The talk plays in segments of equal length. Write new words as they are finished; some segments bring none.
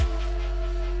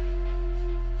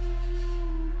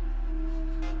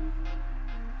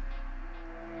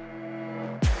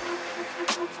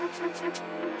Let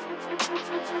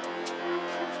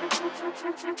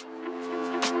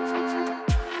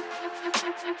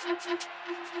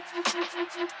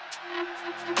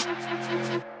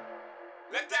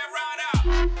that ride out.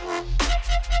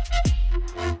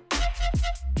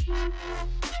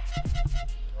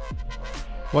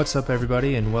 What's up,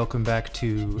 everybody, and welcome back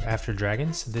to After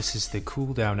Dragons. This is the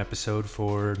cool down episode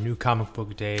for New Comic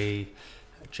Book Day,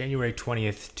 January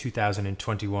 20th,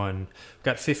 2021. We've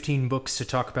got 15 books to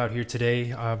talk about here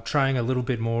today. I'm trying a little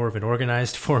bit more of an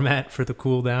organized format for the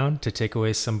cool down to take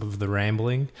away some of the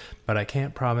rambling, but I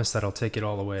can't promise that I'll take it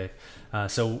all away.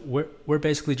 So we're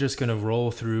basically just going to roll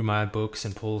through my books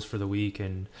and pulls for the week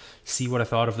and see what I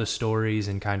thought of the stories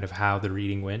and kind of how the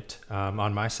reading went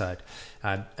on my side.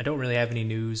 I don't really have any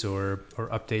news or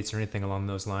updates or anything along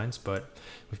those lines, but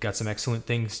we've got some excellent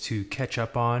things to catch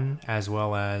up on, as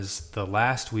well as the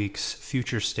last week's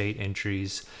future state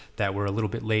entries that were a little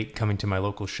bit late coming to my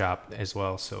local shop as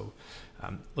well. So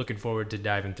I'm looking forward to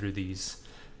diving through these.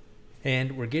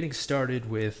 And we're getting started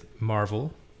with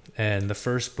Marvel. And the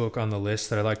first book on the list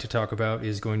that I'd like to talk about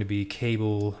is going to be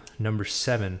Cable number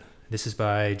 7. This is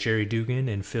by Jerry Dugan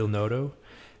and Phil Noto.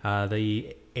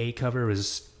 The A cover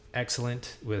was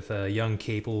excellent, with a young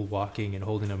Cable walking and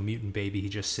holding a mutant baby he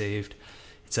just saved.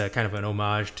 It's a kind of an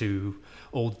homage to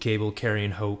old Cable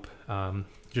carrying hope.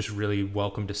 Just really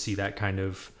welcome to see that kind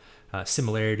of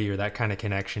similarity or that kind of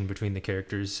connection between the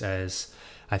characters, as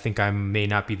I think I may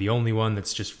not be the only one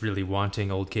that's just really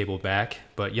wanting old Cable back,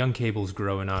 but young Cable's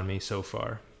growing on me so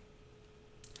far.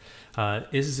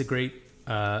 This is a great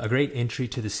entry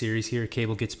to the series here.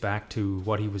 Cable gets back to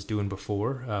what he was doing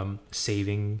before,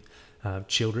 saving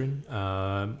children,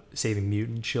 saving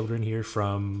mutant children here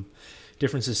from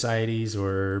different societies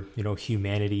or,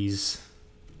 humanity's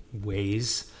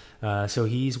ways. So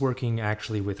he's working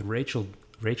actually with Rachel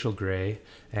Gray,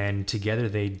 and together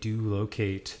they do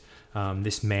locate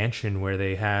this mansion where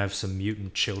they have some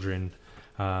mutant children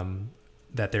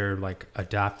that they're like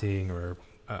adopting or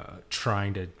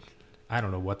trying to, I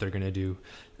don't know what they're going to do.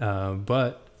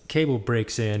 But Cable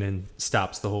breaks in and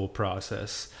stops the whole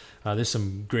process. There's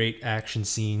some great action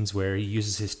scenes where he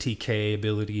uses his TK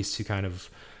abilities to kind of,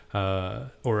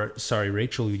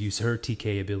 Rachel would use her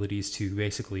TK abilities to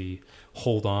basically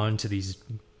hold on to these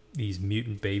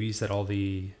mutant babies that all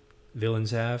the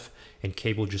villains have, and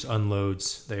Cable just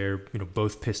unloads their,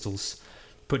 both pistols,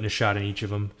 putting a shot in each of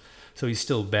them. So he's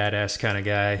still a badass kind of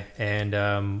guy.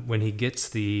 And when he gets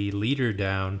the leader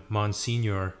down,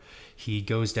 Monsignor, he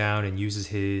goes down and uses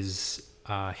his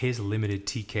limited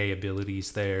TK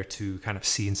abilities there to kind of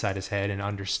see inside his head and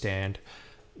understand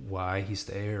why he's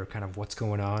there or kind of what's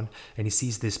going on. And he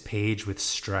sees this page with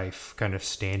Strife kind of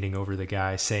standing over the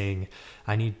guy saying,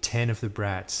 "I need 10 of the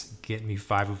brats, get me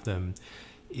 5 of them.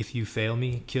 If you fail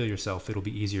me, kill yourself. It'll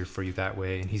be easier for you that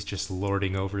way." And he's just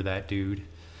lording over that dude.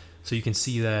 So you can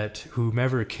see that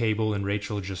whomever Cable and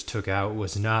Rachel just took out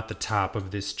was not the top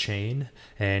of this chain.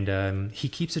 And he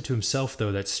keeps it to himself,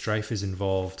 though, that Strife is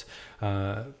involved,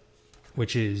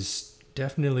 which is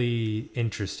definitely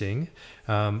interesting.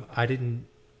 I didn't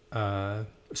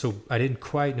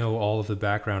quite know all of the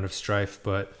background of Strife,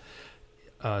 but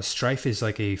Strife is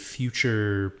like a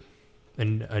future,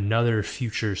 another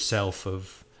future self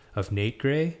of Nate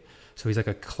Gray. So he's like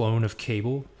a clone of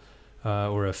Cable,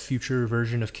 or a future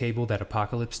version of Cable that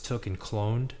Apocalypse took and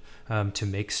cloned to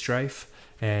make Strife.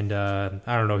 And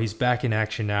I don't know, he's back in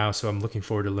action now, so I'm looking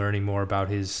forward to learning more about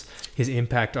his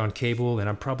impact on Cable, and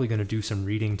I'm probably going to do some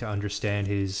reading to understand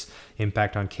his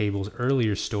impact on Cable's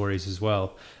earlier stories as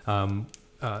well.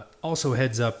 Also,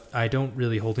 heads up, I don't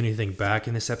really hold anything back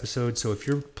in this episode, so if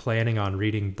you're planning on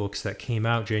reading books that came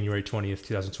out January 20th,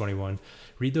 2021,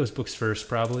 read those books first,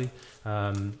 probably,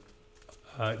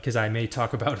 because I may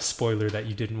talk about a spoiler that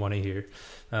you didn't want to hear.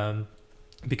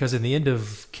 Because in the end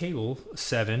of Cable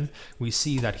 7, we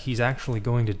see that he's actually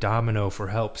going to Domino for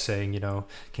help, saying,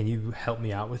 can you help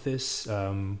me out with this?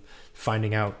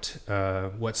 Finding out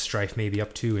what Strife may be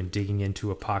up to and digging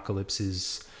into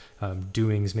Apocalypse's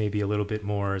doings maybe a little bit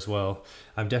more as well.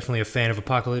 I'm definitely a fan of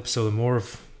Apocalypse, so the more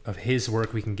of his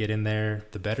work we can get in there,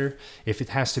 the better. If it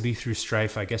has to be through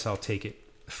Strife, I guess I'll take it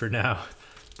for now.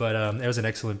 But it was an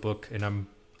excellent book, and I'm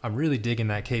really digging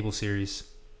that Cable series.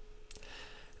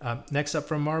 Next up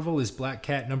from Marvel is Black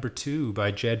Cat number 2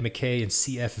 by Jed MacKay and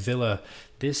C.F. Villa.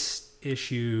 This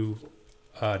issue,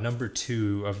 number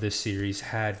 2 of this series,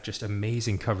 had just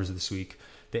amazing covers this week.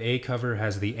 The A cover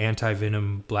has the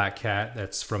Anti-Venom Black Cat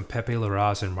that's from Pepe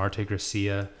Larraz and Marte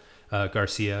Garcia.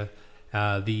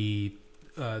 The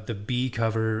B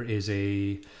cover is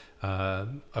a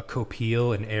a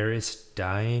Copiel and Eris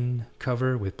Dyne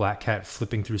cover with Black Cat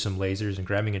flipping through some lasers and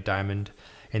grabbing a diamond.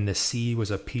 And the C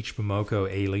was a Peach Momoko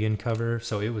alien cover.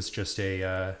 So it was just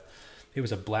it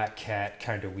was a Black Cat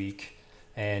kind of week.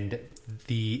 And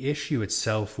the issue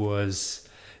itself was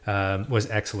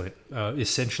excellent.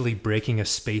 Essentially breaking a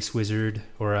space wizard,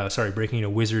 breaking a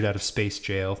wizard out of space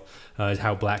jail, is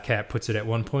how Black Cat puts it at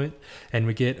one point. And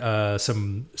we get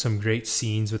some great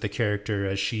scenes with the character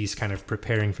as she's kind of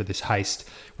preparing for this heist,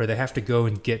 where they have to go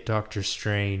and get Doctor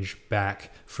Strange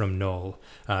back from Null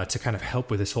to kind of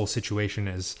help with this whole situation,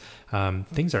 as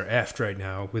things are effed right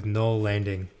now with Null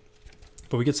landing.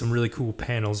 But we get some really cool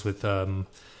panels with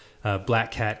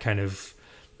Black Cat kind of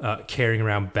carrying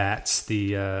around Bats,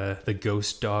 the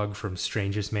ghost dog from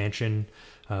Strange's Mansion,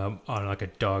 on like a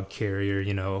dog carrier,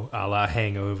 a la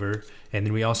Hangover. And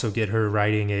then we also get her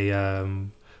riding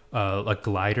a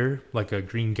glider, like a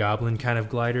Green Goblin kind of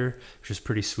glider, which is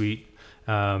pretty sweet.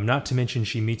 Not to mention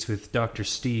she meets with Dr.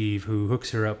 Steve, who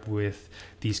hooks her up with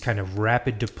these kind of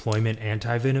rapid deployment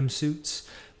anti-venom suits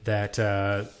that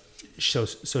so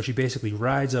she basically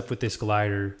rides up with this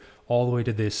glider all the way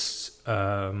to this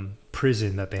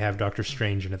prison that they have Doctor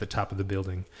Strange in at the top of the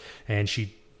building. And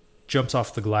she jumps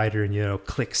off the glider and,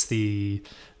 clicks the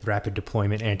rapid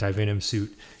deployment anti-venom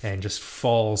suit and just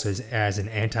falls as an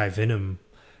anti-venom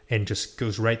and just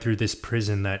goes right through this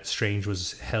prison that Strange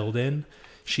was held in.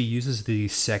 She uses the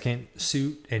second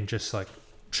suit and just like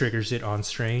triggers it on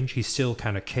Strange. He's still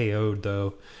kind of KO'd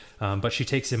though, but she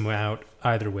takes him out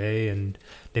either way, and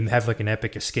they have like an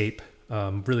epic escape.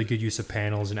 Really good use of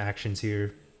panels and actions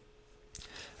here.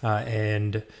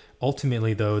 And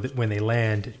ultimately, though, when they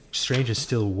land, Strange is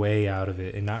still way out of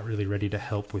it and not really ready to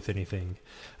help with anything.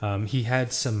 He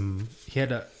had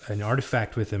an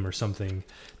artifact with him or something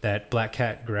that Black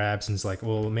Cat grabs and is like,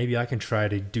 well, maybe I can try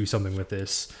to do something with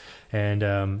this.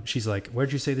 And she's like,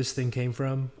 where'd you say this thing came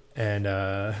from? And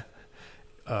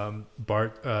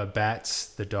Bats,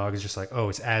 the dog, is just like, oh,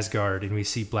 it's Asgard. And we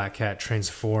see Black Cat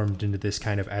transformed into this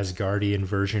kind of Asgardian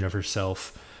version of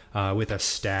herself with a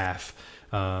staff.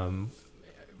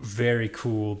 Very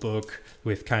cool book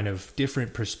with kind of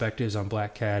different perspectives on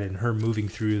Black Cat and her moving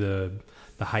through the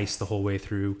heist the whole way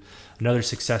through. Another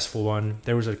successful one.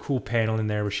 There was a cool panel in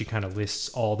there where she kind of lists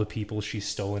all the people she's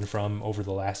stolen from over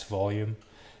the last volume,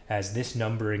 as this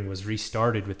numbering was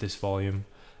restarted with this volume.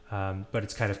 But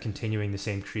it's kind of continuing the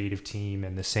same creative team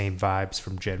and the same vibes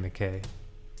from Jed MacKay.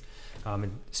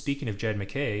 And speaking of Jed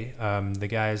MacKay, the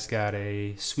guy's got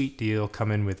a sweet deal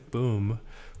coming with Boom,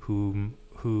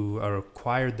 who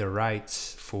acquired the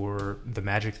rights for the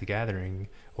Magic the Gathering,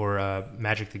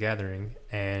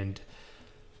 and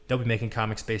they'll be making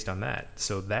comics based on that.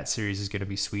 So that series is going to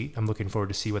be sweet. I'm looking forward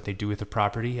to see what they do with the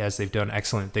property, as they've done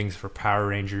excellent things for Power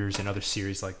Rangers and other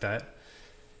series like that.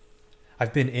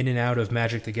 I've been in and out of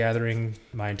Magic the Gathering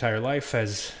my entire life,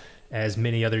 as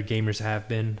many other gamers have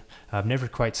been. I've never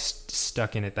quite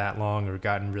stuck in it that long or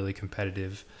gotten really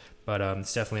competitive, but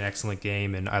it's definitely an excellent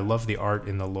game, and I love the art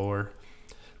and the lore.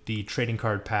 The trading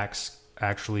card packs,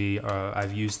 actually,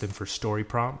 I've used them for story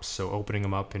prompts, so opening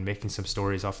them up and making some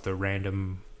stories off the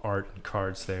random art and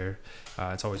cards there.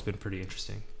 It's always been pretty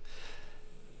interesting.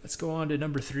 Let's go on to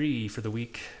number 3 for the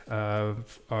week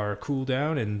of our cool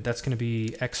down, and that's going to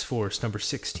be X-Force number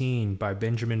 16 by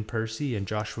Benjamin Percy and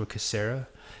Joshua Cassera.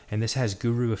 And this has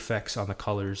Guru Effects on the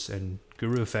colors, and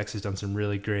Guru Effects has done some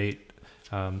really great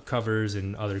covers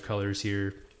and other colors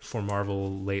here for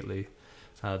Marvel lately.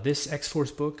 This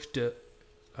X-Force book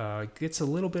gets a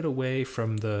little bit away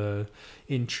from the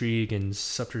intrigue and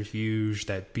subterfuge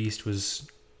that Beast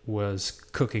was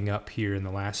cooking up here in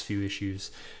the last few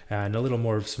issues, and a little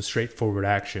more of some straightforward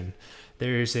action.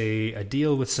 There's a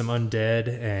deal with some undead,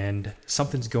 and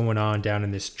something's going on down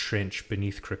in this trench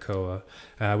beneath Krakoa,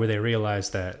 where they realize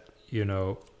that,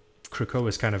 Krakoa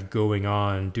is kind of going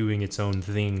on, doing its own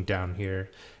thing down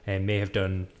here, and may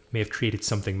have created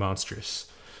something monstrous.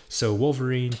 So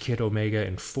Wolverine, Kid Omega,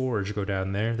 and Forge go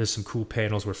down there. There's some cool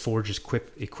panels where Forge is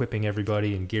equipping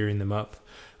everybody and gearing them up.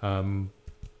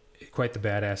 Quite the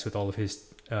badass with all of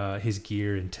his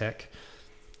gear and tech.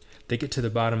 They get to the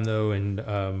bottom though,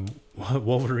 and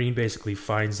Wolverine basically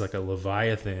finds like a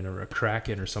Leviathan or a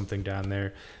Kraken or something down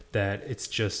there that it's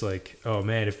just like, oh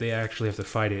man, if they actually have to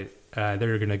fight it,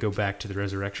 they're gonna go back to the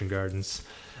Resurrection Gardens,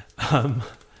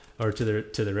 or to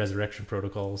the Resurrection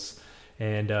Protocols,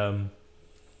 and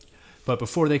but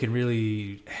before they can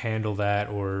really handle that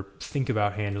or think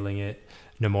about handling it,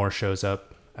 Namor shows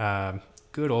up.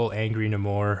 Good old angry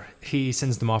Namor. He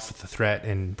sends them off with a threat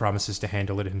and promises to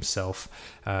handle it himself,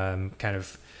 kind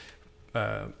of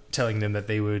telling them that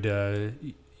they would,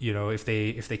 if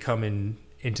they come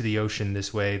into the ocean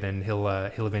this way, then he'll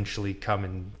eventually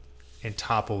come and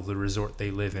topple the resort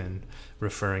they live in,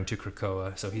 referring to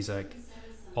Krakoa. So he's like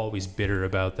always bitter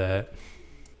about that.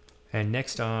 And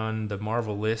next on the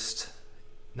Marvel list,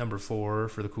 number 4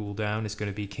 for the cooldown is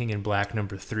going to be King in Black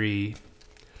number 3.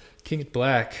 King in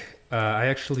Black, I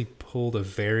actually pulled a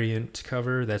variant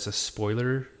cover that's a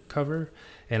spoiler cover,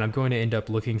 and I'm going to end up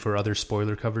looking for other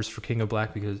spoiler covers for King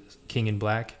in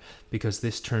Black because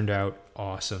this turned out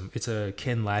awesome. It's a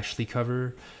Ken Lashley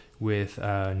cover with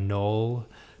Null.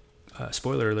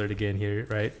 Spoiler alert again here,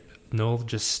 right? Null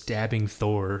just stabbing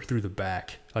Thor through the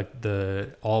back, like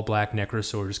the all black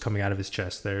Necrosword is coming out of his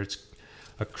chest there. It's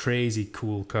a crazy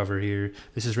cool cover here.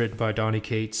 This is written by Donny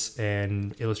Cates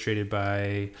and illustrated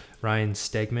by Ryan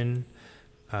Stegman.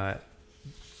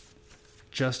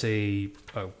 Just a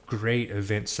great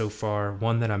event so far.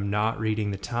 One that I'm not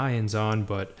reading the tie-ins on,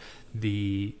 but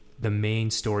the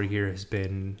main story here has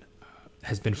been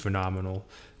phenomenal.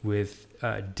 With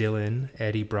Dylan,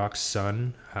 Eddie Brock's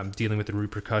son, dealing with the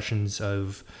repercussions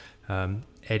of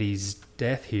Eddie's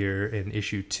death here in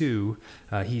issue 2.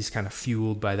 He's kind of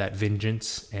fueled by that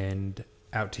vengeance and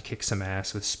out to kick some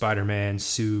ass with Spider-Man,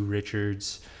 Sue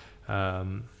Richards,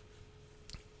 and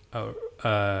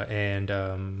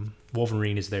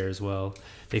Wolverine is there as well.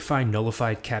 They find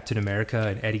nullified Captain America,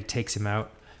 and Eddie takes him out,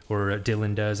 or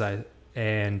Dylan does.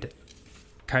 And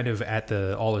kind of at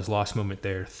the all is lost moment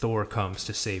there, Thor comes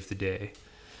to save the day.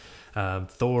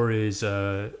 Thor is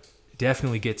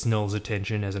definitely gets Null's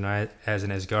attention as an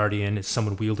Asgardian, as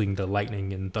someone wielding the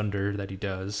lightning and thunder that he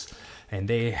does, and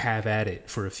they have at it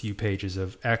for a few pages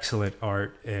of excellent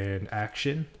art and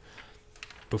action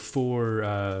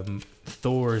before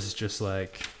Thor's just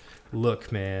like, look,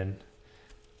 man,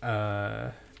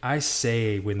 I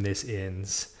say when this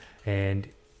ends, and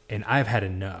I've had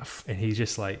enough. And he's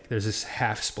just like, there's this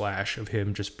half splash of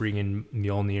him just bringing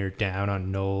Mjolnir down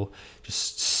on Null,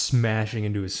 just smashing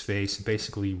into his face and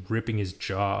basically ripping his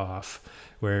jaw off,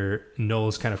 where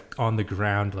Null's kind of on the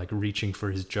ground, like reaching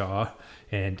for his jaw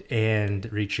and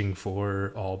reaching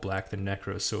for All Black the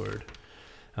Necrosword.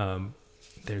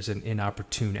 There's an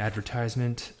inopportune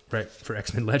advertisement right for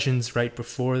X-Men Legends right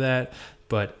before that,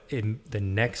 but in the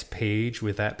next page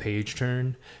with that page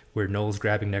turn where Null's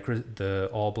grabbing the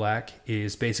All Black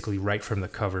is basically right from the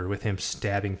cover with him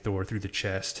stabbing Thor through the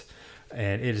chest,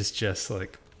 and it is just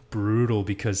like brutal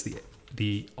because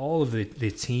all of the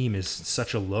team is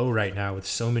such a low right now with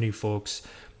so many folks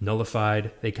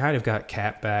nullified. They kind of got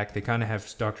Cap back, they kind of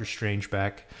have Doctor Strange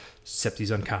back, except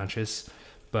he's unconscious.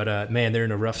 But man, they're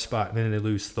in a rough spot. And then they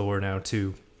lose Thor now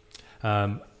too.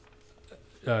 To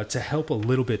help a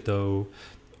little bit though,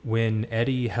 when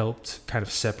Eddie helped kind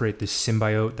of separate this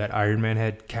symbiote that Iron Man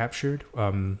had captured,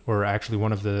 or actually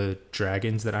one of the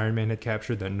dragons that Iron Man had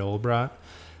captured that Null brought,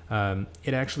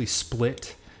 it actually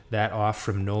split that off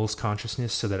from Null's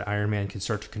consciousness so that Iron Man could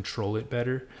start to control it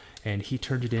better. And he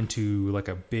turned it into like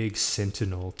a big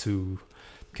sentinel to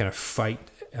kind of fight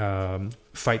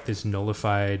this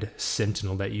nullified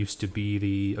sentinel that used to be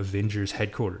the Avengers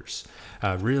headquarters.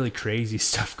 Really crazy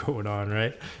stuff going on,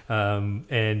 right?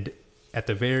 And at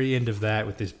the very end of that,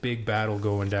 with this big battle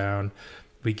going down,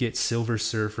 we get Silver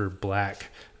Surfer Black.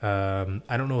 I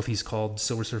don't know if he's called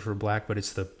Silver Surfer Black, but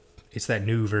it's that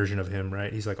new version of him,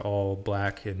 right? He's like all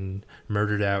black and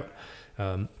murdered out.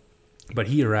 But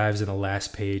he arrives in the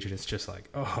last page, and it's just like,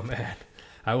 oh man,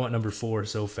 I want number 4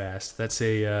 so fast. That's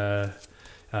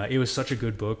it was such a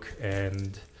good book,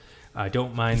 and I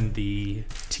don't mind the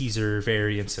teaser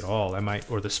variants at all.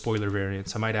 Or the spoiler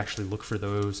variants. I might actually look for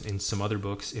those in some other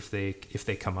books if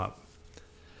they come up.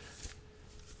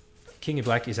 King in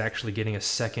Black is actually getting a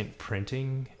second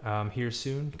printing here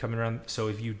soon, coming around. So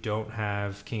if you don't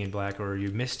have King in Black, or you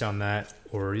missed on that,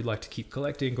 or you'd like to keep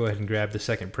collecting, go ahead and grab the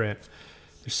second print.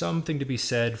 There's something to be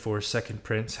said for second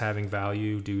prints having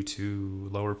value due to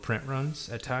lower print runs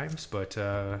at times, but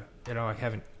I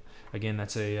haven't. Again,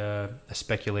 that's a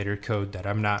speculator code that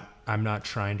I'm not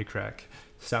trying to crack.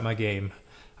 It's not my game.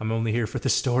 I'm only here for the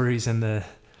stories and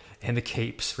the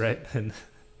capes, right? And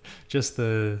just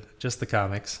the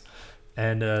comics.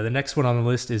 And the next one on the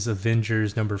list is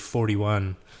Avengers number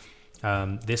 41.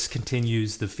 This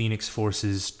continues the Phoenix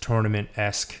Force's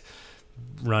tournament-esque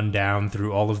run down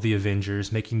through all of the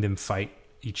Avengers, making them fight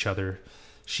each other.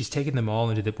 She's taken them all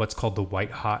into what's called the White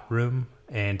Hot Room,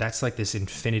 and that's like this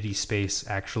infinity space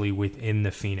actually within the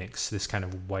Phoenix, this kind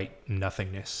of white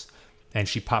nothingness. And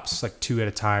she pops like 2 at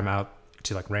a time out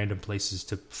to like random places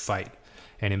to fight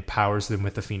and empowers them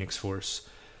with the Phoenix Force.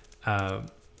 Some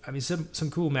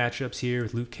cool matchups here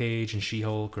with Luke Cage and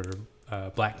She-Hulk, or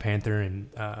Black Panther and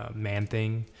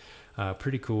Man-Thing.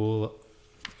 Pretty cool.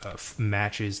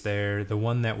 matches there. The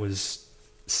one that was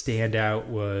standout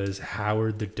was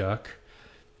Howard the Duck,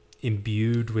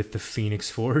 imbued with the Phoenix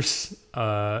Force.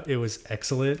 It was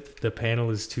excellent. The panel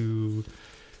is too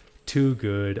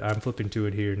good. I'm flipping to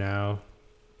it here now.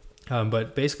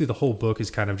 But basically the whole book is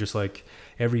kind of just like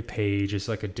every page is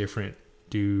like a different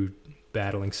dude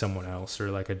battling someone else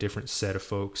or like a different set of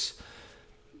folks.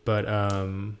 But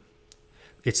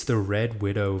it's the Red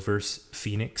Widow versus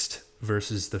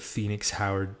the Phoenix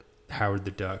Howard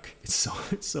the Duck. It's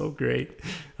so great.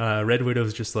 Red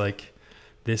Widow's just like,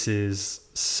 this is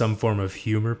some form of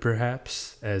humor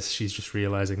perhaps, as she's just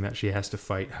realizing that she has to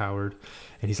fight Howard,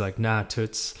 and he's like, nah,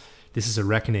 Toots, this is a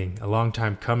reckoning, a long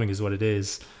time coming is what it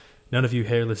is. None of you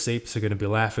hairless apes are going to be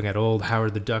laughing at old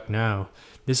Howard the Duck now.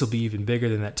 This will be even bigger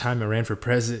than that time I ran for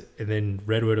president. And then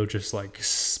Red Widow just like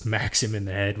smacks him in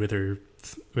the head with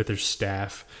her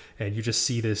staff, and you just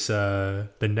see this. The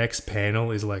next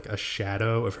panel is like a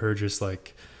shadow of her just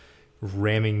like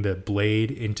ramming the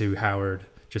blade into Howard,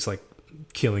 just like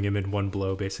killing him in one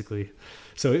blow, basically.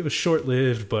 So it was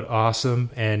short-lived but awesome,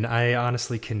 and I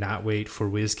honestly cannot wait for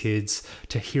WizKids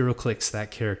to HeroClix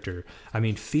that character. I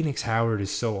mean, Phoenix Howard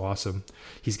is so awesome.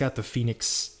 He's got the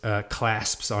Phoenix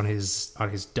clasps on his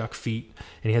duck feet,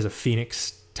 and he has a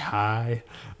Phoenix tie.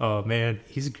 Oh man,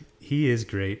 he is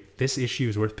great. This issue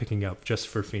is worth picking up just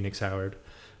for Phoenix Howard.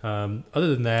 Other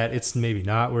than that, it's maybe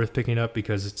not worth picking up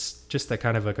because it's just that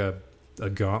kind of like a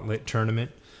gauntlet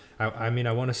tournament. I mean,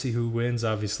 I want to see who wins,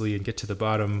 obviously, and get to the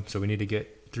bottom, so we need to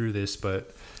get through this,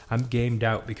 but I'm gamed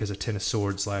out because of Ten of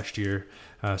Swords last year,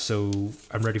 so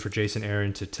I'm ready for Jason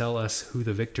Aaron to tell us who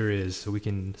the victor is so we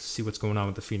can see what's going on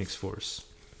with the Phoenix Force.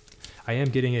 I am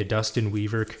getting a Dustin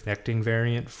Weaver connecting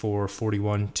variant for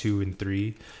 41, 2, and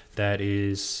 3. That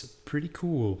is pretty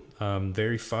cool.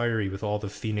 Very fiery with all the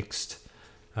Phoenix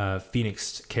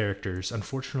characters.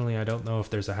 Unfortunately, I don't know if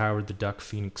there's a Howard the Duck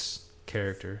Phoenix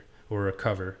character or a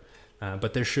cover.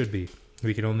 But there should be.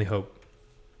 We can only hope.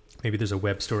 Maybe there's a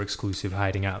web store exclusive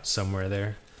hiding out somewhere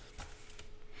there.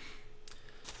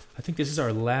 I think this is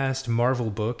our last Marvel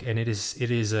book, and it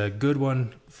is a good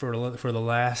one for the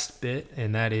last bit,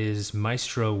 and that is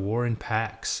Maestro War in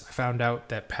Pax. I found out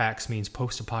that Pax means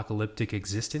post-apocalyptic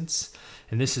existence,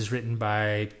 and this is written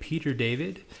by Peter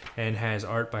David and has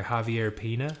art by Javier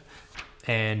Pina.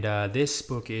 And this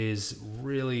book is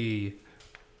really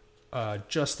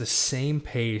just the same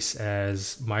pace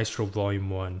as Maestro Volume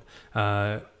 1,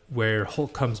 where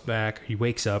Hulk comes back, he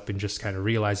wakes up and just kind of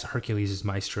realizes Hercules is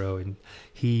Maestro, and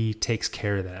he takes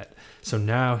care of that. So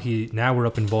now we're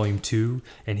up in Volume 2,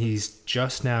 and he's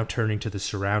just now turning to the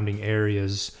surrounding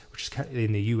areas, which is kind of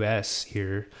in the U.S.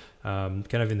 here,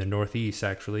 kind of in the Northeast,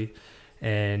 actually,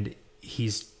 and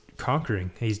he's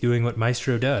conquering. He's doing what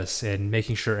Maestro does and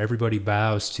making sure everybody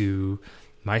bows to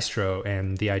Maestro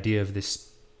and the idea of this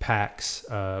Pax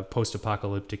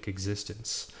post-apocalyptic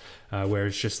existence, where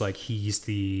it's just like he's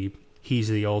the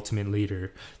ultimate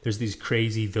leader. There's these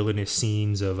crazy villainous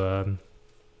scenes of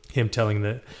him telling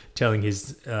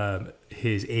his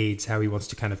aides how he wants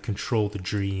to kind of control the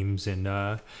dreams, and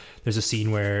there's a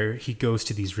scene where he goes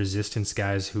to these resistance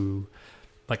guys who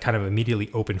like kind of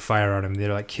immediately open fire on him.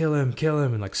 They're like, kill him,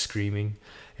 and like screaming,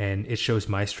 and it shows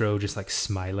Maestro just like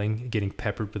smiling, getting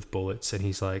peppered with bullets, and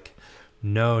he's like,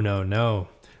 no.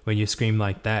 When you scream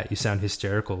like that, you sound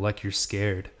hysterical, like you're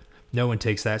scared. No one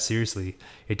takes that seriously.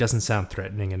 It doesn't sound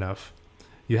threatening enough.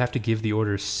 You have to give the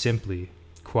orders simply,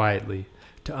 quietly,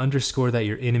 to underscore that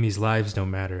your enemies' lives don't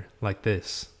matter, like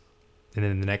this. And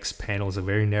then the next panel is a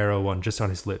very narrow one, just on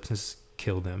his lips, and says,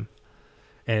 kill them.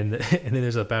 And then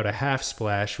there's about a half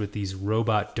splash with these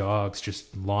robot dogs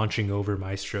just launching over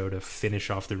Maestro to finish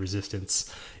off the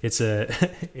resistance. It's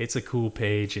a cool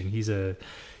page, and he's a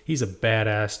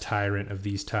badass tyrant of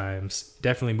these times.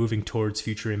 Definitely moving towards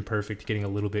Future Imperfect, getting a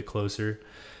little bit closer.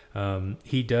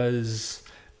 He does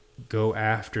go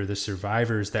after the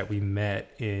survivors that we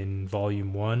met in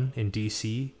Volume 1 in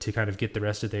DC to kind of get the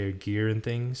rest of their gear and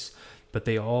things. But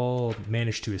they all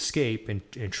manage to escape and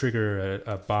trigger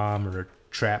a bomb or a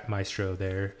trap Maestro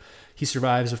there. He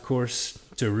survives, of course,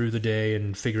 to rue the day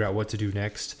and figure out what to do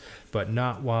next, but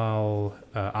not while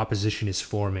opposition is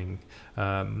forming,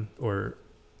 while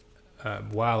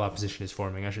opposition is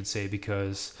forming, I should say,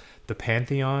 because the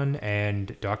Pantheon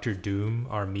and Doctor Doom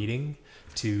are meeting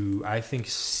to, I think,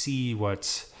 see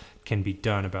what can be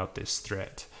done about this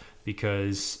threat,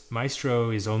 because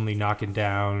Maestro is only knocking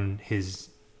down his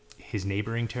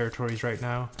neighboring territories right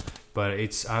now, but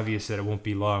it's obvious that it won't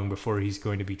be long before he's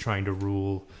going to be trying to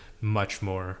rule much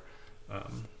more,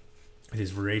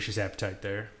 his voracious appetite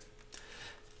there.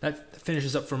 that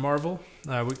finishes up for Marvel.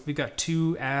 We've got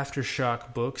two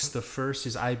Aftershock books. The first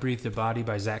is I Breathe the Body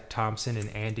by Zach Thompson and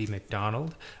Andy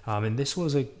McDonald. And this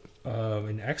was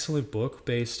an excellent book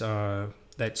based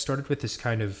that started with this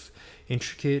kind of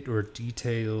intricate or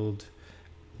detailed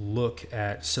look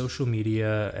at social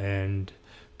media and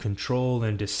control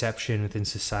and deception within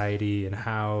society, and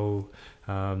how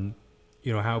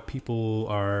how people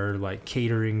are like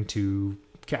catering to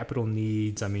capital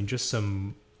needs. I mean, just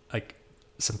some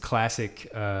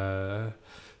classic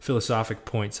philosophic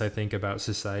points, I think, about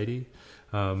society.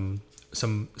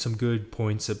 Some good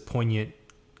points, poignant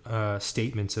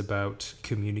statements about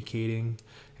communicating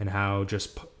and how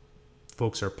just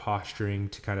folks are posturing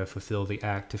to kind of fulfill the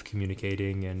act of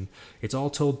communicating, and it's all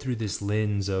told through this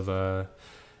lens of a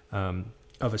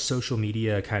social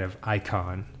media kind of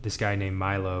icon, this guy named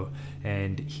Milo,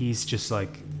 and he's just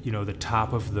like, the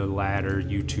top of the ladder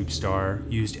YouTube star,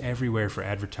 used everywhere for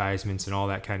advertisements and all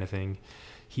that kind of thing.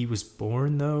 He was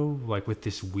born though, like with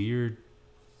this weird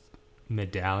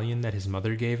medallion that his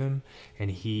mother gave him, and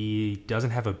he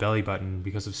doesn't have a belly button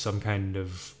because of some kind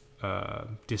of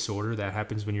disorder that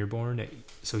happens when you're born.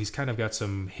 So he's kind of got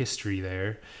some history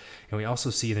there. And we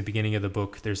also see in the beginning of the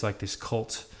book, there's like this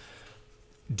cult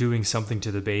doing something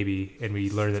to the baby, and we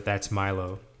learn that that's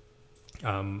Milo.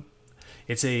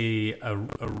 It's a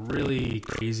really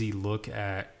crazy look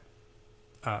at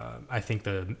I think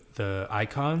the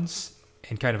icons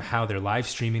and kind of how they're live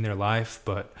streaming their life,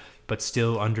 but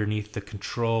still underneath the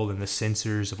control and the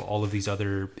censors of all of these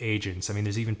other agents. I mean,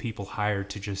 there's even people hired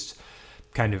to just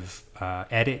kind of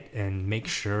edit and make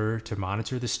sure to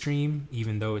monitor the stream,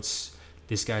 even though it's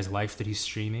this guy's life that he's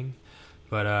streaming.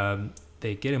 But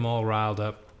they get him all riled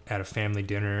up at a family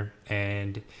dinner,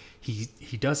 and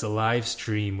he does a live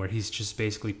stream where he's just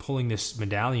basically pulling this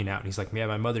medallion out, and he's like, "Yeah,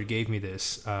 my mother gave me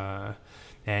this,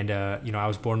 and I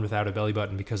was born without a belly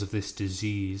button because of this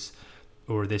disease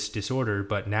or this disorder,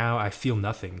 but now I feel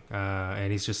nothing." And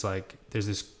he's just like, there's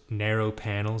these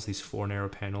four narrow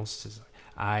panels. Says,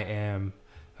 "I am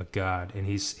a god," and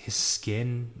his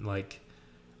skin, like,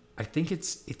 I think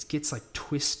it gets like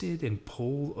twisted and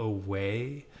pulled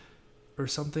away or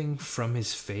something from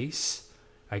his face.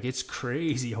 Like, it's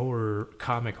crazy horror,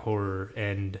 comic horror,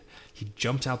 and he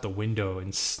jumps out the window and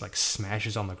like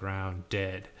smashes on the ground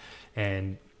dead.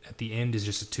 And at the end is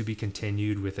just a to be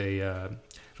continued with a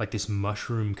like this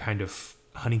mushroom kind of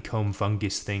honeycomb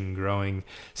fungus thing growing,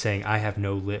 saying, "I have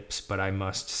no lips, but I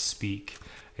must speak."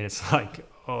 And it's like,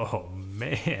 oh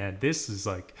man, this is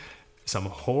like some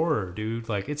horror, dude.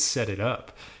 Like, it's set it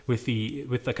up with the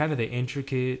kind of the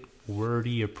intricate,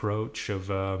 wordy approach of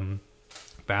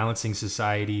balancing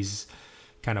society's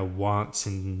kind of wants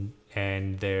and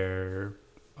their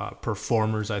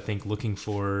performers, I think, looking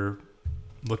for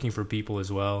people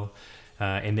as well,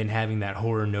 and then having that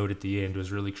horror note at the end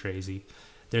was really crazy.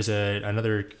 There's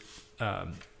another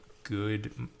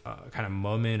good kind of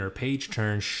moment or page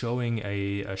turn showing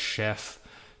a chef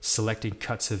selecting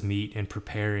cuts of meat and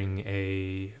preparing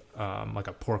a like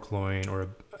a pork loin or a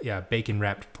bacon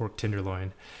wrapped pork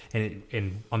tenderloin,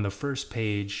 and on the first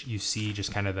page you see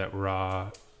just kind of that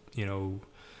raw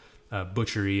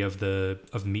butchery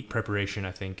of meat preparation,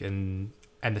 I think, and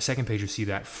the second page you see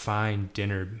that fine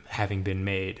dinner having been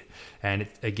made, and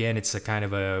it's a kind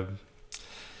of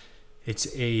it's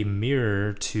a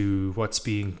mirror to what's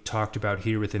being talked about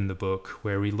here within the book,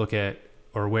 where we look at,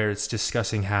 or where it's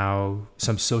discussing how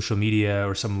some social media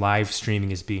or some live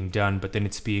streaming is being done, but then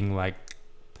it's being like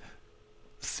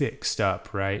fixed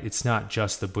up, right? It's not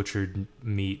just the butchered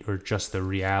meat or just the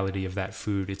reality of that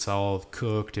food. It's all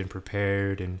cooked and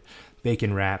prepared and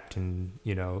bacon wrapped and,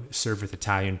 served with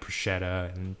Italian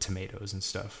prosciutto and tomatoes and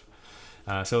stuff.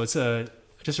 So it's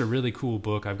just a really cool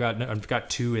book. I've got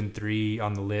 2 and 3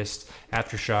 on the list.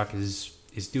 Aftershock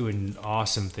is doing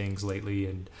awesome things lately,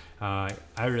 and I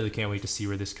really can't wait to see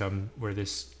where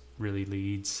this really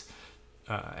leads,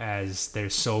 as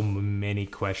there's so many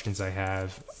questions I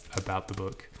have about the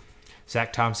book.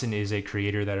 Zach Thompson is a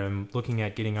creator that I'm looking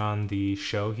at getting on the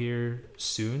show here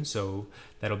soon, so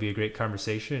that'll be a great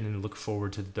conversation, and look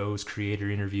forward to those creator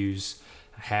interviews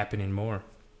happening more.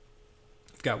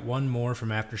 I've got one more from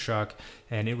Aftershock,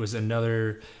 and it was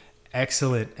another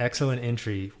excellent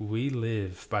entry. We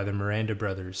Live by the Miranda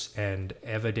Brothers and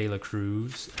Eva de la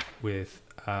Cruz with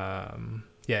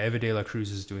Eva de la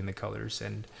Cruz is doing the colors,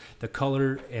 and the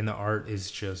color and the art is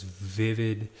just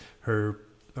vivid. Her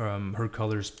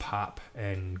colors pop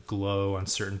and glow on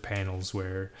certain panels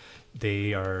where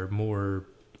they are more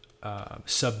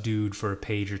subdued for a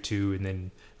page or two, and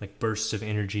then like bursts of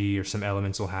energy or some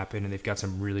elements will happen, and they've got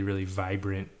some really, really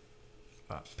vibrant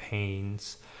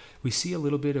panes we see a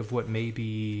little bit of what may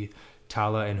be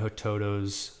Tala and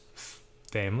Hototo's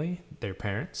family, their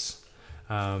parents,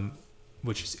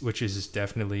 which is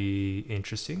definitely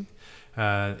interesting.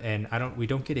 And we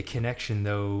don't get a connection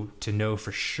though to know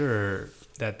for sure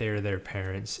that they're their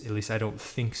parents. At least I don't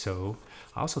think so.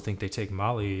 I also think they take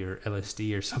Molly or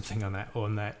LSD or something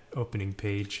on that opening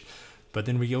page. But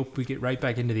then we get right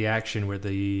back into the action where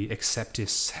the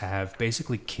Acceptists have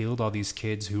basically killed all these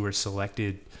kids who were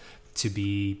selected to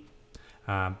be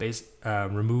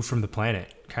removed from the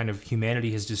planet. Kind of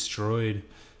humanity has destroyed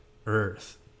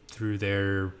Earth through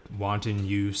their wanton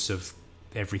use of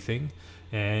everything.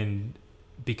 And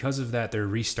because of that, they're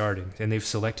restarting. And they've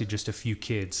selected just a few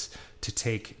kids to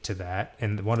take to that.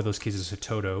 And one of those kids is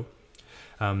Hototo.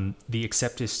 The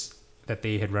Acceptists that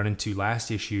they had run into last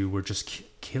issue were just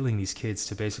killing these kids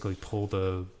to basically pull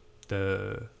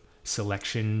the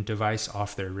selection device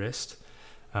off their wrist.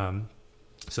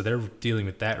 So they're dealing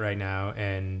with that right now.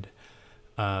 And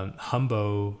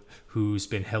Humbo, who's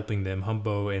been helping them,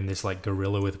 Humbo and this like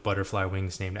gorilla with butterfly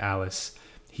wings named Alice,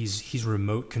 he's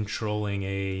remote controlling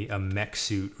a mech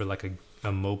suit or like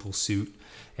a mobile suit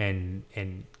and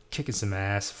kicking some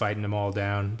ass, fighting them all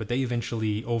down. But they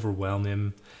eventually overwhelm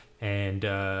him,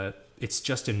 and it's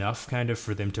just enough kind of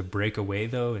for them to break away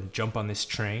though and jump on this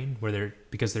train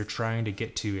because they're trying to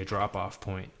get to a drop-off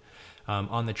point.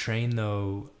 On the train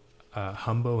though,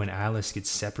 Humbo and Alice get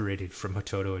separated from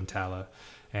Hototo and Tala,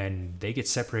 and they get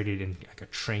separated in like a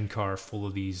train car full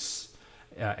of these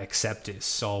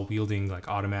Acceptists, all wielding like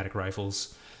automatic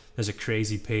rifles. There's a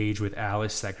crazy page with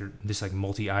Alice, this like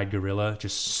multi-eyed gorilla,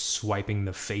 just swiping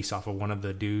the face off of one of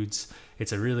the dudes.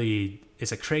 It's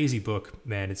a crazy book,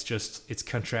 man. It's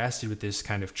contrasted with this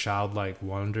kind of childlike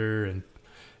wonder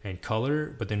and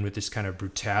color, but then with this kind of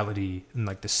brutality and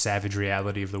like the savage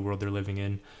reality of the world they're living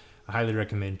in. I highly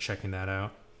recommend checking that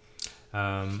out.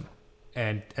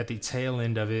 And at the tail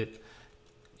end of it,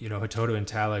 Hototo and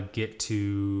Tala get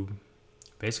to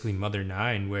basically Mother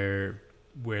Nine, where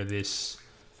this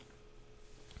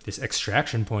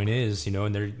extraction point is,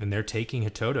 and they're taking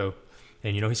Hototo,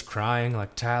 and he's crying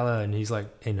like Tala, and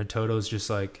Hototo's just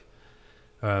like,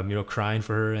 crying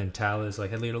for her, and Tala's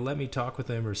like, hey, let me talk with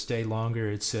him or stay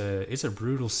longer. It's a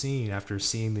brutal scene after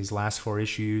seeing these last 4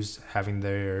 issues, having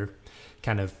their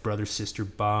kind of brother-sister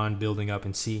bond building up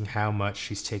and seeing how much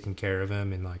she's taking care of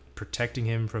him and like protecting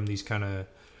him from these kind of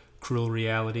cruel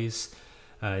realities.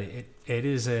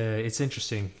 It's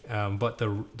interesting. But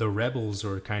the rebels,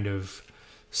 or kind of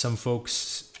some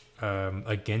folks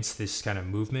against this kind of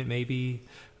movement, maybe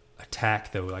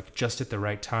attack though, like just at the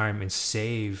right time, and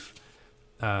save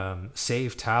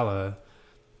Tala.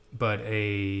 But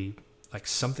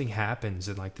something happens,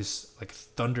 and like this like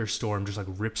thunderstorm just like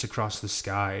rips across the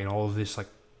sky, and all of this like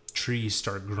trees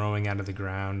start growing out of the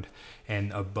ground,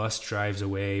 and a bus drives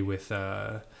away with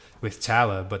Tala,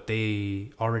 but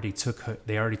they already took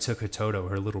Hototo,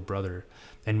 her little brother,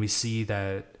 and we see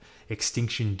that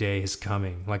Extinction Day is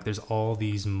coming. Like there's all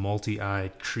these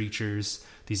multi-eyed creatures,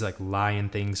 these like lion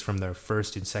things from their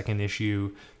first and second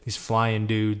issue, these flying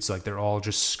dudes, like they're all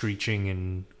just screeching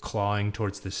and clawing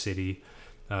towards the city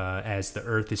as the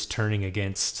earth is turning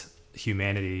against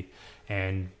humanity,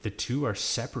 and the two are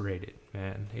separated,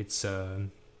 man. It's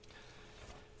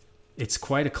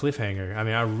quite a cliffhanger. I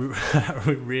mean, I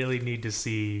really need to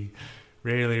see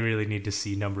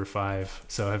number 5.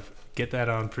 So get that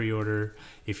on pre-order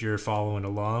if you're following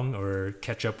along, or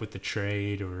catch up with the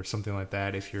trade or something like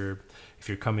that if you're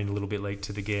coming a little bit late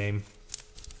to the game.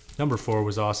 Number 4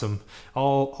 was awesome.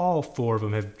 All 4 of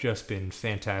them have just been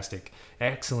fantastic.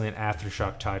 Excellent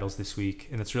Aftershock titles this week,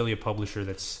 and it's really a publisher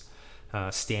that's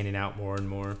standing out more and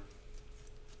more.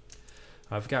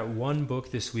 I've got one book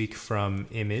this week from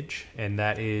Image, and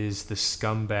that is The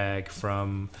Scumbag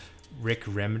from Rick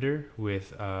Remender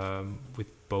with Roland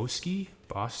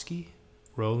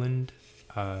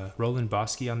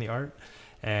Bosky on the art,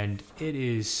 and it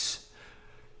is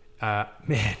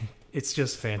man, it's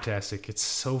just fantastic. It's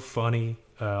so funny.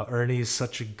 Ernie is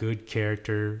such a good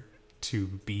character to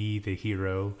be the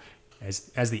hero,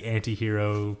 as the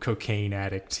anti-hero cocaine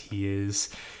addict he is.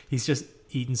 He's just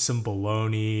eating some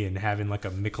bologna and having like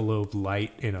a Michelob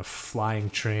Light in a flying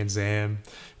Trans Am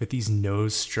with these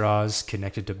nose straws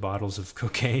connected to bottles of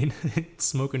cocaine,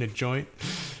 smoking a joint.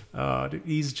 Dude,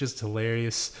 he's just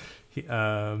hilarious.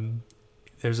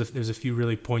 There's a few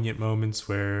really poignant moments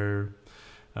where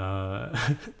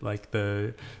like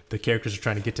the characters are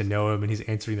trying to get to know him and he's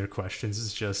answering their questions.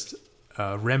 It's just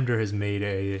Remender has made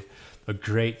a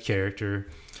great character.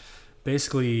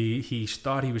 Basically, he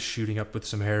thought he was shooting up with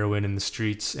some heroin in the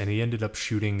streets, and he ended up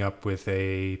shooting up with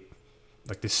a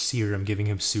like this serum giving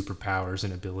him superpowers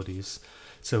and abilities.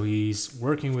 So he's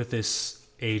working with this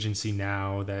agency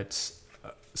now that's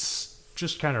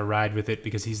just kind of ride with it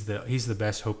because he's the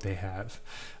best hope they have.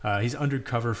 He's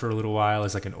undercover for a little while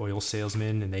as like an oil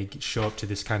salesman, and they show up to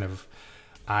this kind of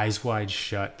eyes wide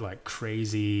shut, like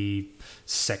crazy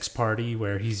sex party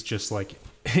where he's just like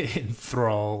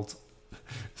enthralled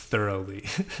thoroughly,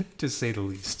 to say the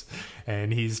least.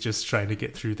 And he's just trying to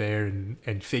get through there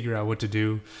and figure out what to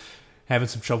do, having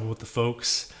some trouble with the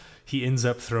folks. He ends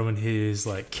up throwing his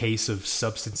like case of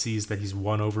substances that he's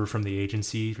won over from the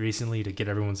agency recently to get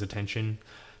everyone's attention,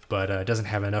 but doesn't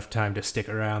have enough time to stick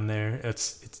around there.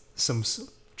 It's some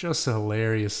just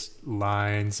hilarious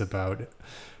lines about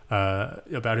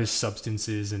his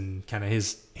substances and kind of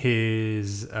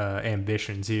his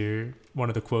ambitions here. One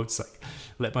of the quotes like,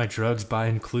 "Let my drugs buy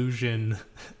inclusion."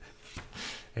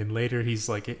 And later he's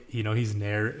like, he's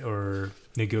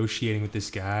negotiating with this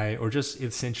guy, or just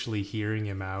essentially hearing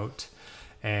him out.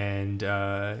 And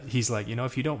he's like,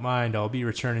 if you don't mind, I'll be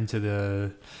returning to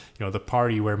the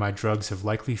party where my drugs have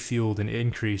likely fueled an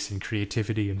increase in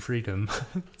creativity and freedom.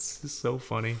 It's just so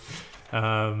funny.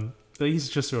 But he's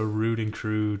just a rude and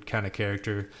crude kind of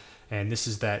character. And this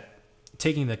is that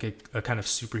taking like a kind of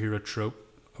superhero trope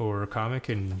or a comic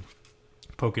and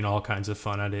poking all kinds of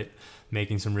fun at it,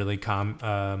 making some really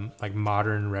like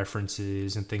modern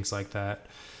references and things like that.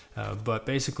 But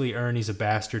basically, Ernie's a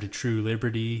bastard to true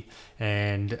liberty,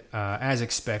 and as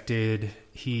expected,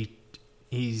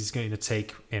 he's going to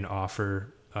take an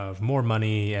offer of more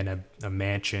money and a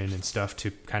mansion and stuff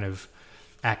to kind of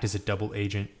act as a double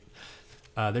agent.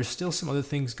 There's still some other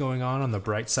things going on the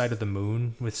bright side of the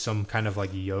moon with some kind of like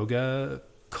yoga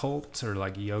cult or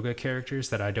like yoga characters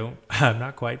that I'm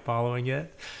not quite following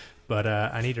yet. But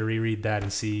I need to reread that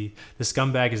and see. The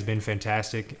Scumbag has been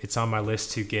fantastic. It's on my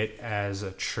list to get as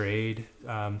a trade,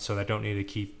 so I don't need to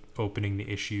keep opening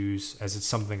the issues, as it's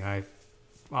something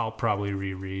I'll probably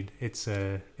reread. It's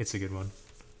a good one.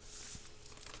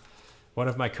 One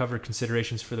of my cover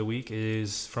considerations for the week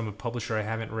is from a publisher I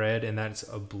haven't read, and that's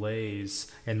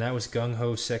Ablaze. And that was Gung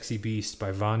Ho Sexy Beast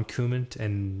by Von Kumant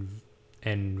and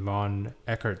von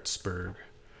Eckartsburg.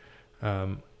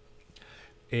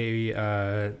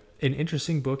 An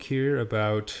interesting book here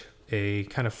about a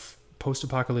kind of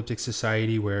post-apocalyptic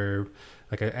society where,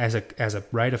 like as a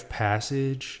rite of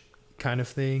passage kind of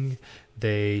thing,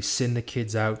 they send the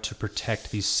kids out to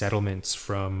protect these settlements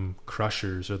from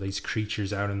crushers or these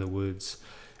creatures out in the woods,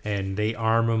 and they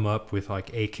arm them up with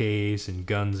like AKs and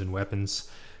guns and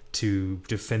weapons to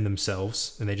defend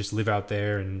themselves, and they just live out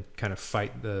there and kind of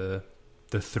fight the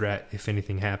threat if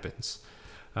anything happens.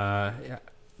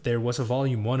 There was a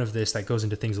volume 1 of this that goes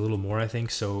into things a little more, I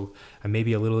think, so I may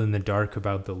be a little in the dark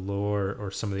about the lore or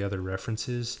some of the other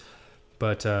references.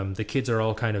 But the kids are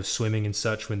all kind of swimming and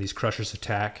such when these crushers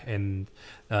attack, and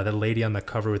the lady on the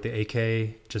cover with the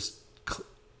AK just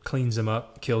cleans them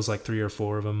up, kills like 3 or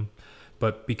 4 of them.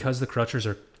 But because the crushers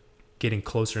are getting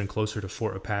closer and closer to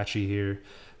Fort Apache here,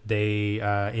 they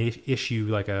issue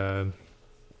like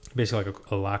basically like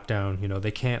a lockdown.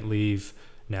 They can't leave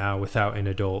now without an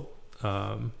adult.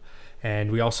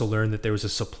 And we also learned that there was a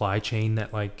supply chain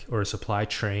or a supply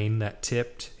train that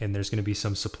tipped, and there's going to be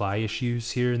some supply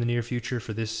issues here in the near future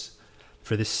for this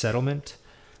settlement.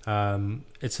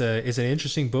 It's an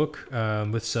interesting book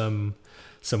with some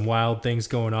wild things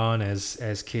going on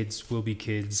as kids will be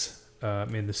kids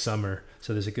in the summer.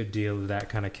 So there's a good deal of that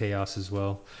kind of chaos as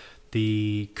well.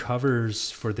 The covers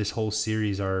for this whole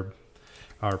series are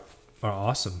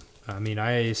awesome. I mean,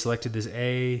 I selected this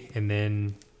A, and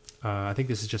then I think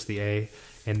this is just the A.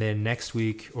 And then next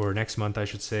month, I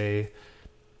should say,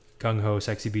 Gung Ho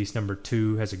Sexy Beast number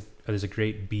 2 there's a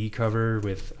great B cover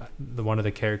with one of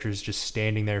the characters just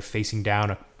standing there facing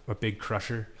down a big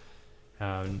crusher.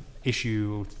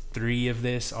 Issue 3 of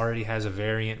this already has a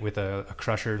variant with a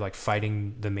crusher like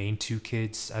fighting the main 2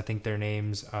 kids. I think their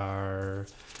names are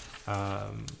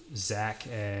Zach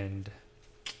and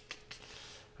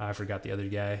I forgot the other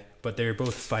guy, but they're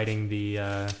both fighting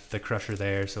the crusher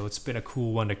there. So it's been a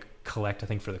cool one to collect, I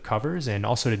think, for the covers, and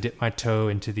also to dip my toe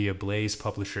into the Ablaze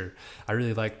publisher. I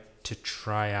really like to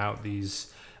try out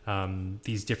these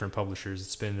different publishers.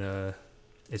 It's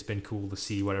been cool to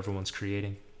see what everyone's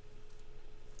creating.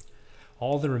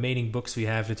 All the remaining books we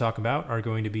have to talk about are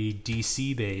going to be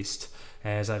DC based,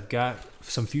 as I've got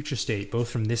some Future State, both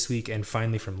from this week and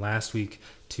finally from last week,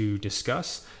 to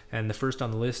discuss. And the first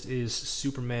on the list is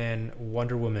Superman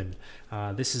Wonder Woman.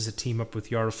 This is a team up with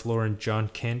Yara Flor and John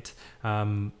Kent.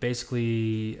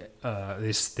 Basically,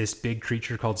 this big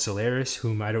creature called Solaris,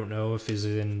 whom I don't know if is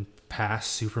in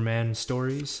past Superman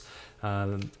stories,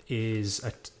 is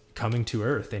coming to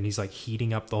Earth, and he's like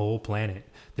heating up the whole planet.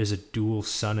 There's a dual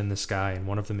sun in the sky, and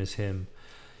one of them is him.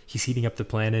 He's heating up the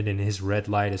planet, and his red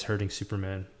light is hurting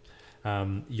Superman.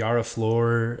 Yara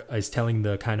Flor is telling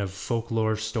the kind of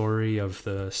folklore story of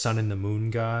the sun and the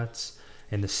moon gods,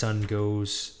 and the sun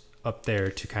goes up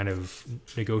there to kind of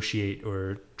negotiate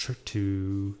or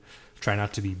to try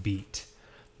not to be beat.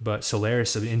 But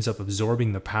Solaris ends up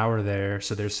absorbing the power there,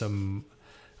 so there's some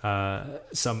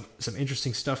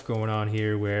interesting stuff going on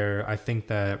here, where I think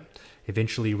that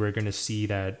eventually we're going to see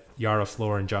that Yara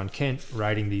Flor and John Kent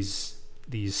riding these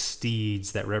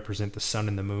steeds that represent the sun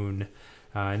and the moon,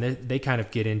 and they kind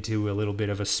of get into a little bit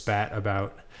of a spat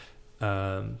about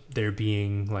there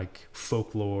being like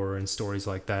folklore and stories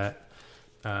like that.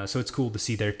 So it's cool to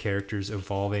see their characters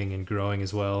evolving and growing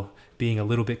as well, being a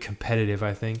little bit competitive,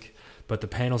 I think. But the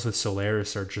panels with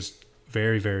Solaris are just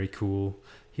very, very cool.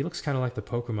 He looks kind of like the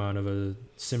Pokemon of a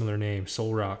similar name,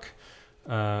 Solrock.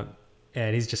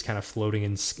 And he's just kind of floating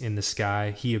in the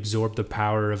sky. He absorbed the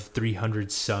power of 300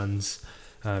 suns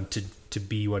to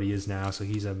be what he is now. So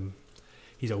he's a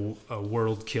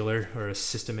world killer or a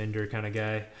system ender kind of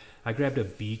guy. I grabbed a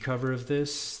B cover of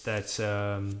this. That's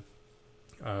a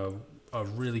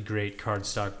really great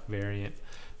cardstock variant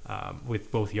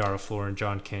with both Yara Flor and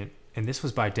John Kent. And this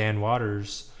was by Dan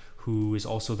Watters, who is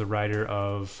also the writer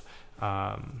of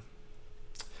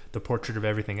The Portrait of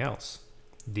Everything Else.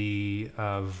 The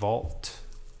Vault,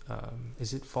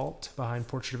 is it Vault behind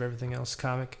Portrait of Everything Else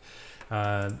comic?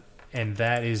 And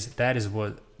that is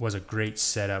what was a great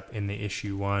setup in the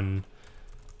issue 1,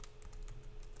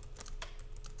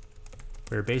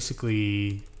 where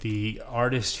basically the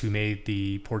artist who made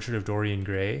the Portrait of Dorian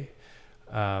Gray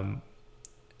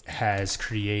has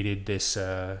created this,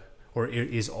 or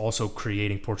is also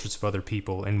creating portraits of other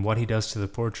people, and what he does to the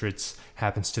portraits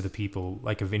happens to the people,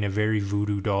 like in a very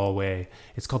voodoo doll way.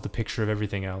 It's called The Picture of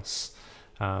Everything Else.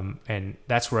 And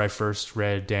that's where I first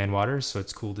read Dan Watters, so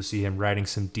it's cool to see him writing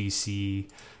some DC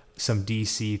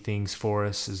things for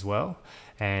us as well,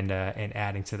 and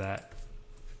adding to that.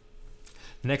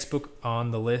 The next book on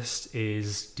the list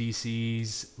is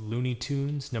DC's Looney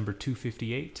Tunes number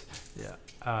 258. Yeah.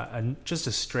 Just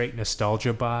a straight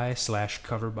nostalgia buy /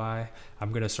 cover buy.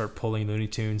 I'm going to start pulling Looney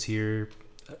Tunes here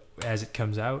as it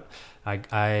comes out.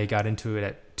 I got into it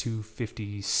at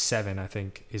 257, I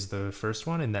think, is the first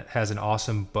one, and that has an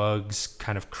awesome Bugs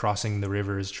kind of crossing the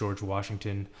river as George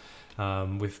Washington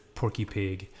with Porky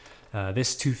Pig.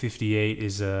 This 258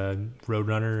 is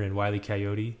Roadrunner and Wile E.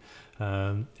 Coyote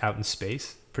out in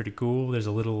space. Pretty cool. There's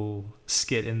a little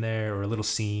skit in there, or a little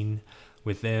scene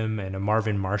with them, and a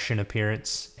Marvin Martian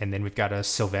appearance, and then we've got a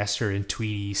Sylvester and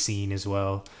Tweety scene as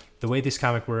well. The way this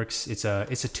comic works, it's a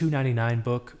 $2.99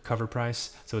 book cover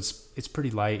price, so it's pretty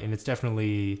light, and it's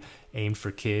definitely aimed for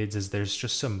kids, as there's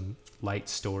just some light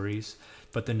stories,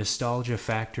 but the nostalgia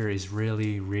factor is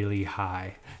really, really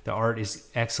high. The art is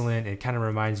excellent. It kind of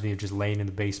reminds me of just laying in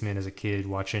the basement as a kid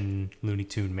watching Looney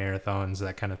Tune marathons,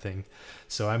 that kind of thing.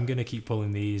 So I'm gonna keep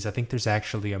pulling these. I think there's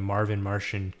actually a Marvin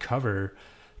Martian cover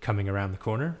coming around the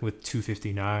corner with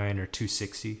 259 or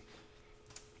 260.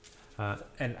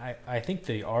 And I think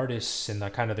the artists and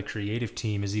the kind of the creative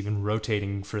team is even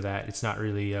rotating for that. It's not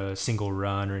really a single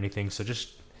run or anything. So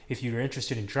just if you're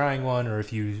interested in trying one, or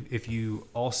if you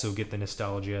also get the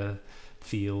nostalgia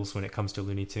feels when it comes to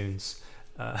Looney Tunes,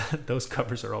 those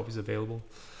covers are always available.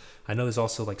 I know there's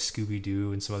also like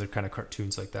Scooby-Doo and some other kind of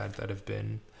cartoons like that have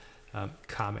been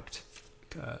comic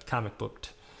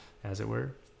booked, as it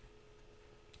were.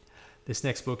 This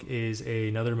next book is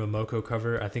another Momoko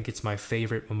cover. I think it's my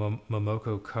favorite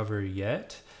Momoko cover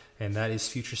yet, and that is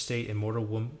Future State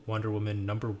Immortal Wonder Woman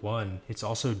 #1. It's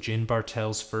also Jen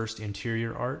Bartel's first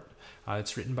interior art.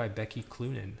 It's written by Becky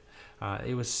Cloonan.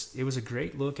 It was a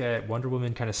great look at Wonder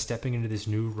Woman kind of stepping into this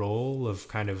new role of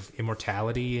kind of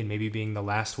immortality and maybe being the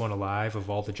last one alive of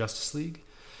all the Justice League.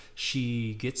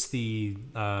 She gets the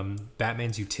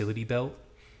Batman's utility belt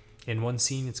in one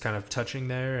scene. It's kind of touching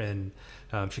there, and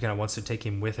she kind of wants to take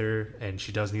him with her, and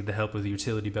she does need the help with the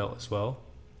utility belt as well.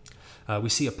 We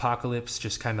see Apocalypse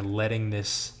just kind of letting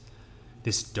this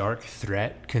dark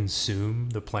threat consume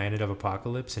the planet of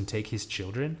Apocalypse and take his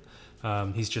children.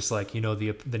 He's just like,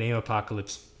 the name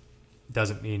Apocalypse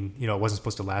doesn't mean, it wasn't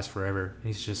supposed to last forever.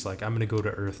 He's just like, I'm going to go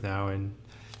to Earth now and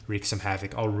wreak some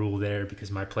havoc. I'll rule there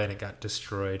because my planet got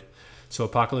destroyed. So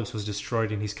Apocalypse was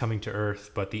destroyed and he's coming to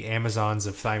Earth, but the Amazons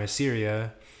of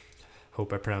Themyscira,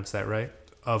 hope I pronounced that right,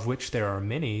 of which there are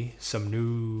many, some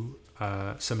new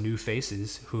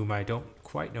faces whom I don't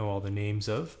quite know all the names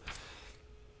of.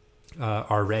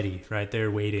 are ready, right?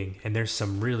 They're waiting, and there's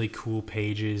some really cool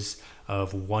pages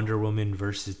of Wonder Woman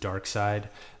versus Darkseid.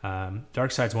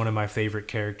 Darkseid's one of my favorite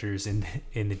characters in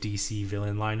the DC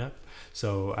villain lineup,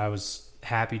 so I was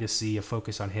happy to see a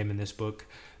focus on him in this book,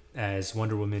 as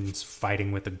Wonder Woman's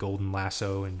fighting with the golden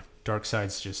lasso, and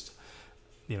Darkseid's just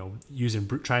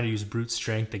trying to use brute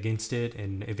strength against it,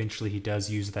 and eventually he does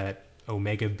use that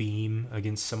Omega beam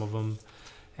against some of them,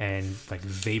 and like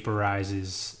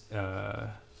vaporizes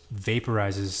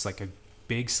like a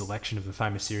big selection of the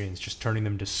Thymoserians, just turning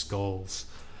them to skulls.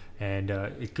 And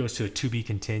it goes to a to be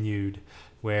continued,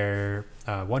 where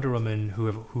Wonder Woman,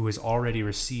 who has already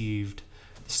received,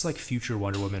 this is like future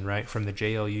Wonder Woman, right, from the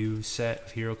JLU set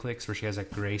of HeroClix, where she has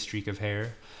that gray streak of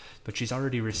hair, but she's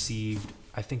already received,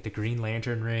 I think, the Green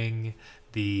Lantern ring,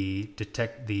 the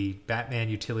Batman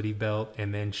utility belt,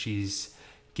 and then she's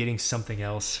getting something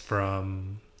else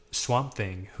from Swamp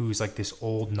Thing, who's like this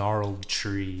old gnarled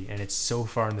tree, and it's so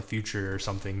far in the future or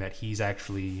something that he's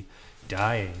actually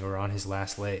dying or on his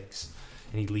last legs,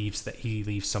 and he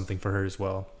leaves something for her as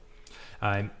well.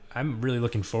 I'm really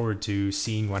looking forward to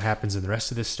seeing what happens in the rest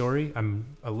of this story.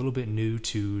 I'm a little bit new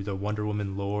to the Wonder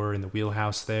Woman lore and the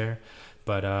wheelhouse there,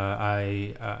 but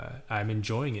I'm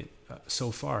enjoying it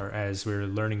so far as we're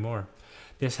learning more.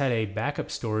 This had a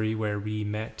backup story where we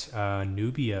met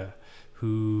Nubia,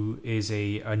 who is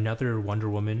another Wonder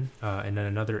Woman and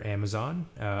another Amazon,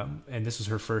 and this was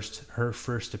her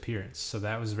first appearance. So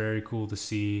that was very cool to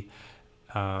see.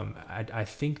 I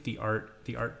think the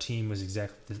art team was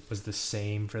the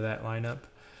same for that lineup,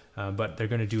 but they're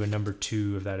going to do a number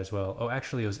 2 of that as well. Oh,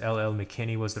 actually, it was L.L.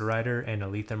 McKinney was the writer and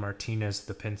Aletha Martinez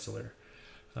the penciler.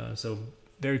 So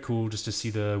very cool just to see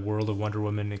the world of Wonder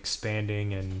Woman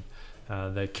expanding and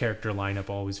the character lineup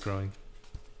always growing.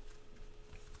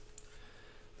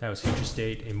 That was Future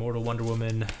State, Immortal Wonder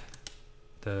Woman.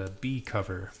 The B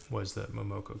cover was the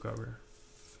Momoko cover.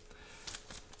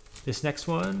 This next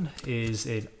one is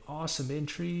an awesome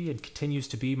entry and continues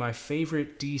to be my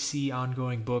favorite DC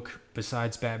ongoing book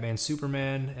besides Batman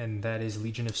Superman, and that is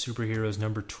Legion of Superheroes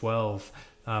number 12.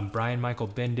 Brian Michael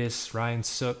Bendis, Ryan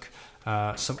Sook,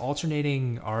 some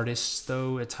alternating artists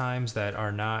though at times that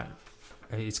are not,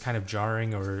 it's kind of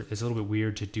jarring or it's a little bit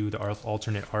weird to do the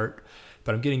alternate art,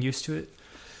 but I'm getting used to it.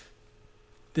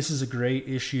 This is a great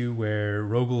issue where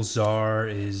Rogol Zaar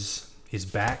is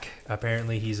back.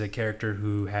 Apparently he's a character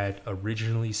who had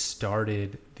originally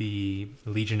started the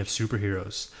Legion of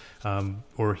Superheroes,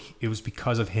 or it was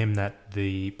because of him that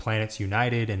the planets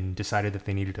united and decided that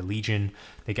they needed a legion.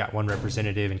 They got one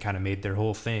representative and kind of made their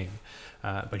whole thing,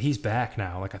 but he's back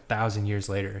now, like 1,000 years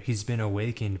later. He's been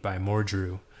awakened by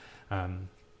Mordru.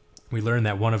 We learn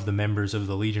that one of the members of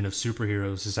the Legion of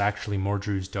Superheroes is actually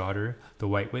Mordru's daughter, the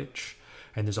White Witch.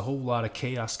 And there's a whole lot of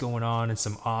chaos going on and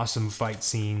some awesome fight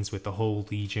scenes with the whole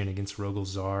Legion against Rogol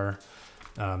Zaar.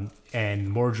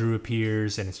 And Mordru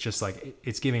appears, and it's just like,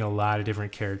 it's giving a lot of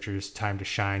different characters time to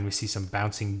shine. We see some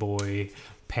bouncing boy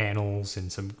panels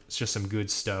and just some good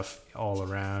stuff all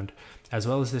around, as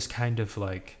well as this kind of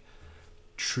like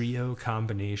trio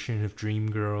combination of Dream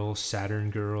Girl,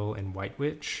 Saturn Girl, and White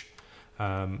Witch.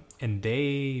 And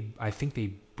I think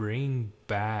they bring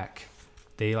back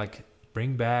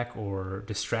or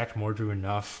distract Mordru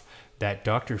enough that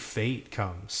Dr. Fate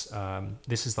comes.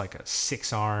 This is like a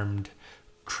 6-armed,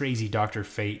 crazy Dr.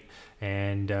 Fate,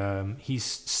 and he's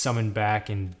summoned back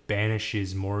and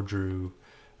banishes Mordru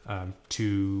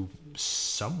to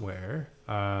somewhere.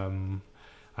 I'm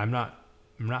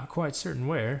not quite certain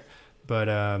where, but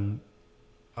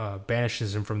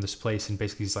banishes him from this place, and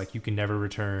basically he's like, you can never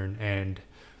return. And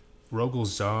Rogol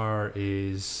Zaar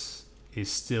is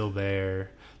still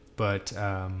there. But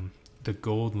the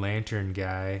Gold Lantern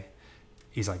guy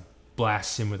is like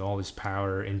blasts him with all his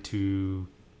power into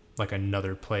like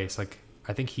another place. Like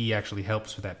I think he actually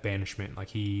helps with that banishment.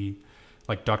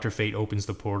 Like Dr. Fate opens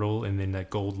the portal, and then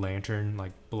that Gold Lantern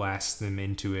like blasts them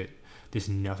into it, this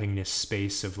nothingness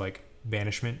space of like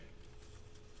banishment.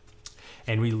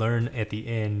 And we learn at the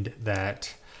end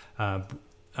that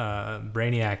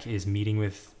Brainiac is meeting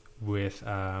with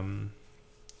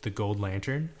the Gold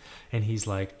Lantern, and he's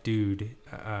like, dude,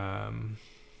 I'm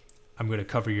gonna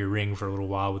cover your ring for a little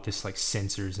while with this like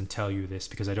sensors and tell you this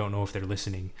because I don't know if they're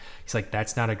listening. He's like,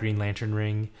 that's not a Green Lantern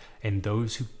ring, and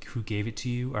those who gave it to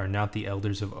you are not the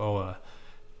elders of Oa.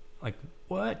 Like,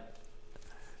 what?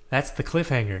 That's the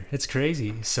cliffhanger. It's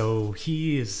crazy. So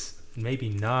he is maybe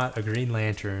not a Green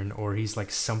Lantern, or he's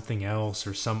like something else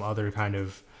or some other kind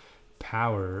of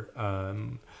power.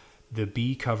 The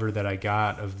B cover that I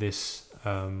got of this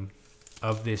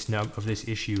of this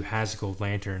issue has Gold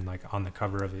Lantern like on the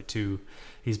cover of it too.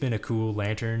 He's been a cool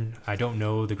Lantern. I don't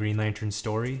know the Green Lantern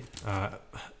story.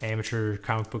 Amateur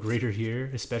comic book reader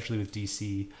here, especially with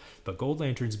DC. But Gold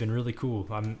Lantern's been really cool.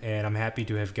 I'm happy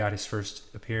to have got his first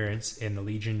appearance in the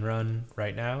Legion run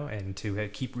right now, and to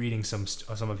keep reading some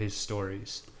of his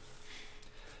stories.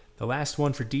 The last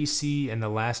one for DC and the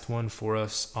last one for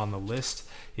us on the list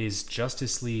is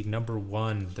Justice League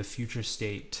 #1, the Future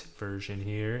State version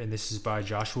here, and this is by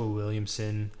Joshua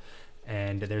Williamson.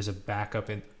 And there's a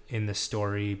backup in the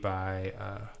story by,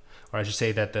 or I should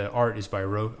say that the art is by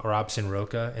Robson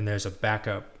Roca, and there's a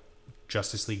backup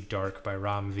Justice League Dark by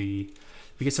Ram V.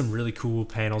 We get some really cool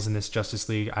panels in this Justice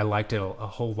League. I liked it a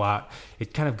whole lot.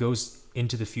 It kind of goes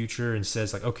into the future and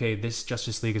says like, okay, this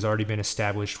Justice League has already been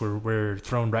established. We're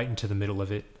thrown right into the middle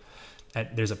of it.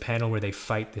 There's a panel where they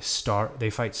fight Starro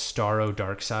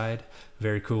Darkseid.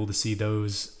 Very cool to see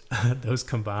those those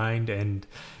combined, and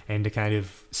to kind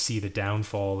of see the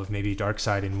downfall of maybe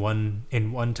Darkseid in one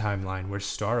timeline where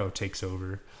Starro takes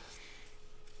over.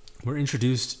 We're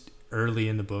introduced early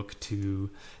in the book to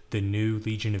the new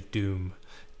Legion of Doom.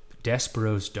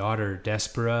 Despero's daughter,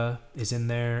 Despera, is in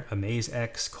there. Amaze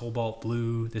X, Cobalt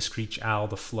Blue, the Screech Owl,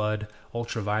 the Flood,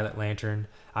 Ultraviolet Lantern.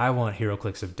 I want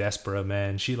HeroClix of Despera,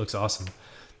 man. She looks awesome.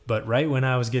 But right when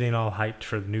I was getting all hyped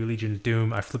for the new Legion of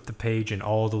Doom, I flipped the page and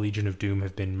all the Legion of Doom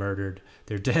have been murdered.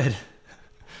 They're dead.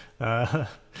 The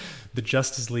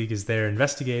Justice League is there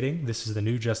investigating. This is the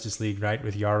new Justice League, right,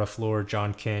 with Yara Flor,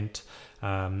 John Kent,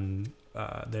 the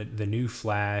new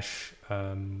Flash,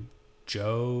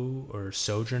 Joe or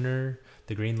Sojourner,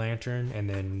 the Green Lantern, and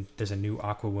then there's a new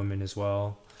Aquawoman as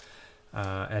well.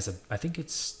 I think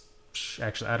it's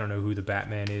actually, I don't know who the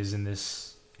Batman is in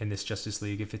this Justice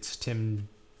League. If it's Tim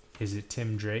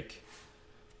Drake,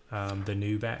 the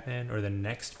new Batman or the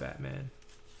next Batman?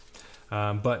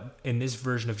 But in this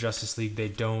version of Justice League, they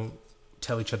don't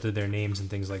tell each other their names and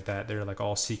things like that. They're like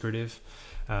all secretive.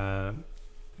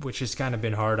 Which has kind of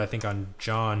been hard, I think, on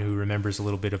John, who remembers a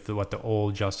little bit of what the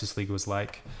old Justice League was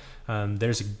like.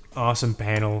 There's an awesome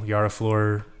panel. Yara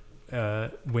Flor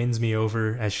wins me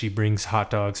over as she brings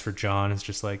hot dogs for John. It's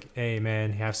just like, hey,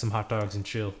 man, have some hot dogs and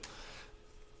chill.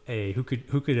 Hey, who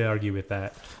could argue with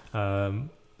that?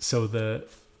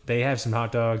 They have some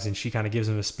hot dogs, and she kind of gives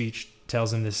him a speech,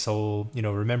 tells him this whole,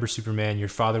 remember, Superman, your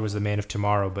father was the man of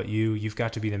tomorrow, but you've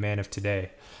got to be the man of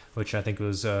today, which I think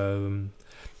was...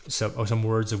 some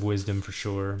words of wisdom for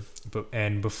sure.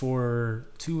 And before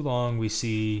too long, we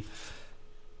see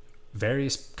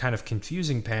various kind of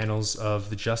confusing panels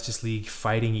of the Justice League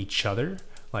fighting each other,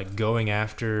 like going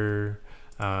after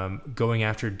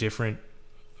different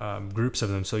groups of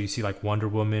them. So you see like Wonder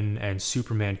Woman and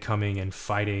Superman coming and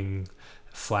fighting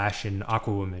Flash and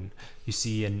Aquawoman. You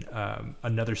see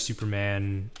another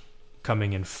Superman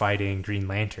coming and fighting Green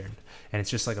Lantern, and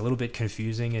it's just like a little bit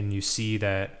confusing. And you see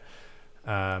that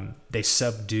they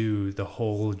subdue the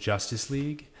whole Justice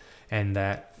League, and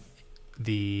that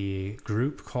the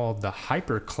group called the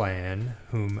Hyper Clan,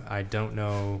 whom I don't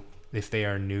know if they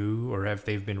are new or if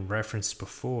they've been referenced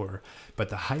before, but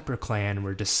the Hyper Clan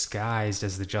were disguised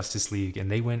as the Justice League, and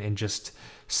they went and just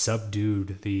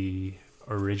subdued the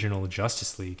original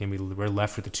Justice League, and we're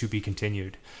left with the to be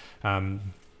continued.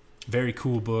 Very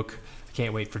cool book. I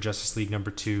can't wait for Justice League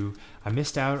 #2. I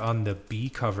missed out on the B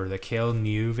cover, the Kale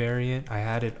New variant. I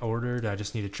had it ordered. I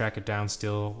just need to track it down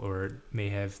still, or it may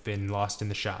have been lost in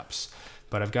the shops.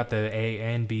 But I've got the A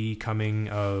and B coming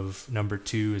of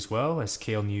 #2 as well, as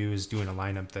Kale New is doing a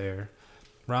lineup there.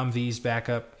 Ram V's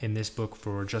backup in this book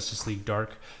for Justice League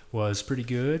Dark was pretty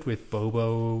good, with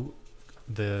Bobo,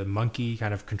 the monkey,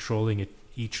 kind of controlling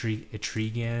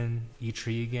Etrigan,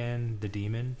 the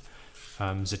demon.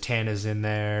 Zatanna's in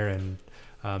there, and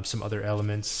some other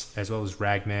elements, as well as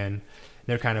Ragman.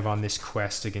 They're kind of on this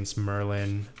quest against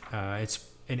Merlin. It's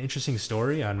an interesting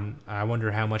story. I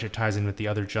wonder how much it ties in with the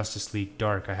other Justice League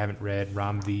Dark. I haven't read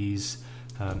Ram V's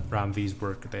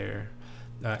work there.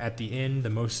 At the end,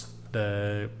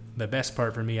 the best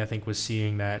part for me, I think, was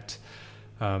seeing that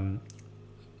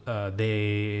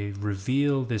they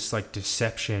reveal this like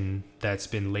deception that's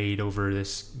been laid over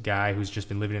this guy who's just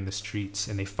been living in the streets,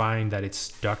 and they find that it's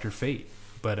Dr. Fate.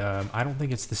 But I don't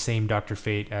think it's the same Dr.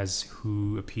 Fate as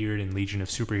who appeared in Legion of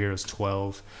Superheroes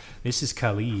 12. This is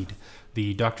Khalid,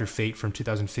 the Dr. Fate from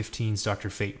 2015's Dr.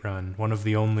 Fate run. One of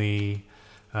the only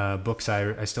books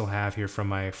I still have here from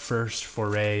my first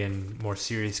foray in more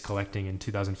serious collecting in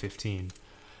 2015.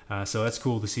 So that's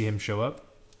cool to see him show up.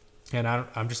 And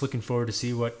I'm just looking forward to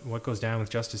see what goes down with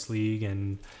Justice League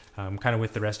and kind of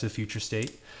with the rest of the Future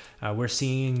State. We're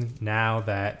seeing now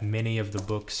that many of the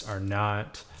books are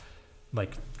not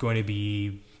like going to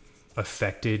be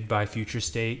affected by Future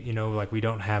State. You know, like we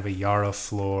don't have a Yara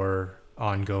Floor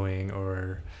ongoing,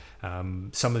 or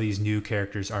some of these new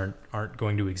characters aren't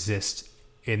going to exist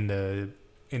in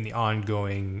the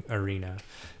ongoing arena.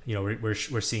 You know,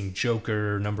 we're seeing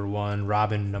Joker #1,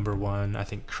 Robin #1. I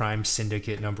think Crime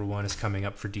Syndicate #1 is coming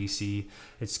up for DC.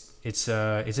 It's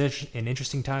an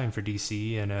interesting time for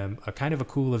DC, and a kind of a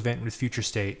cool event with Future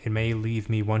State. It may leave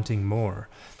me wanting more,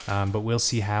 but we'll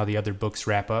see how the other books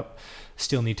wrap up.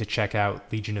 Still need to check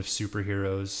out Legion of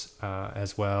Superheroes,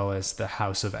 as well as the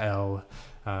House of L.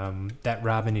 That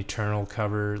Robin Eternal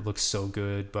cover looks so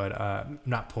good, but I'm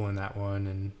not pulling that one,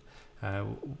 and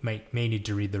may need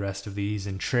to read the rest of these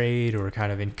in trade or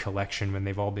kind of in collection when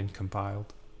they've all been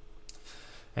compiled.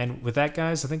 And with that,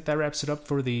 guys, I think that wraps it up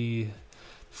for the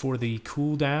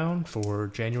cool down for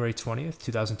January 20th,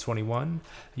 2021.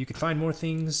 You can find more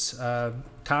things,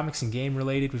 comics and game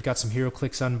related. We've got some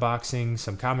HeroClix unboxing,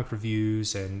 some comic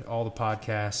reviews, and all the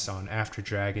podcasts on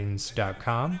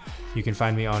AfterDragons.com. You can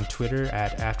find me on Twitter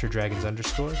at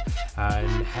AfterDragons_.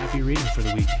 And happy reading for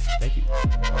the week. Thank you.